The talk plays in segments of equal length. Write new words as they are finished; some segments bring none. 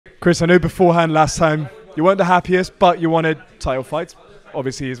Chris, I know beforehand last time you weren't the happiest, but you wanted title fights.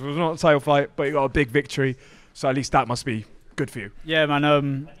 Obviously, it was not a title fight, but you got a big victory, so at least that must be good for you. Yeah,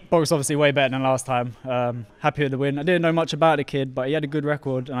 man. Bourke's obviously way better than last time. Happy with the win. I didn't know much about the kid, but he had a good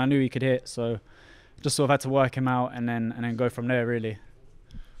record, and I knew he could hit. So just sort of had to work him out, and then go from there. Really.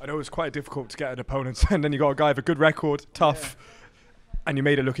 I know it was quite difficult to get an opponent, and then you got a guy with a good record, tough, and you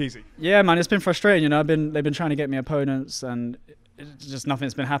made it look easy. Yeah, man. It's been frustrating. You know, they've been trying to get me opponents, and it's just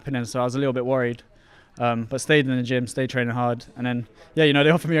nothing's been happening. So I was a little bit worried. But stayed in the gym, stayed training hard, and then they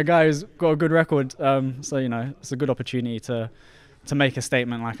offered me a guy who's got a good record. So it's a good opportunity to make a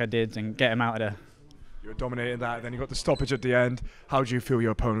statement like I did and get him out of there. You were dominating that, then you got the stoppage at the end. How did you feel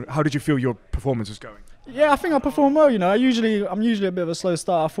your opponent? How did you feel your performance was going? Yeah, I think I performed well. I'm usually a bit of a slow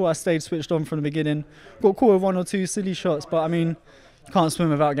start. I thought I stayed switched on from the beginning. Got caught with one or two silly shots, but I mean, you can't swim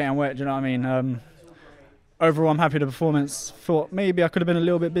without getting wet. Do you know what I mean? Overall, I'm happy with the performance. Thought maybe I could have been a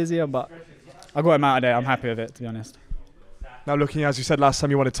little bit busier, but I got him out of there. I'm happy with it, to be honest. Now looking, as you said last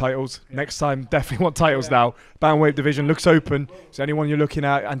time, you wanted titles. Next time, definitely want titles now. Bantamweight division looks open. Is there anyone you're looking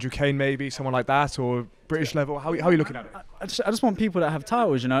at? Andrew Kane maybe, someone like that, or British level? How are you looking at it? I just want people that have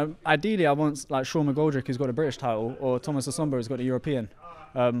titles, Ideally, I want like Sean McGOLDRIck, who's got a British title, or Thomas Asomba, who's got a European.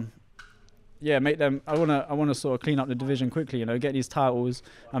 Make them. I want to sort of clean up the division quickly, get these titles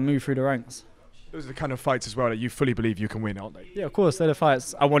and move through the ranks. Those are the kind of fights as well that you fully believe you can win, aren't they? Yeah, of course, they're the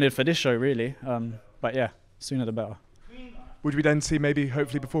fights I wanted for this show, really. But yeah, sooner the better. Would we then see maybe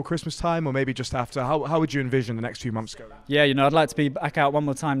hopefully before Christmas time or maybe just after? How would you envision the next few months going? Yeah, I'd like to be back out one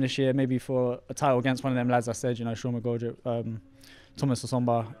more time this year, maybe for a title against one of them lads I said, Sean McGoldrick, Thomas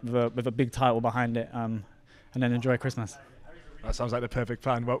Asomba, with a big title behind it, and then enjoy Christmas. That sounds like the perfect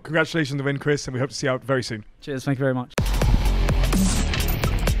plan. Well, congratulations on the win, Chris, and we hope to see you out very soon. Cheers, thank you very much.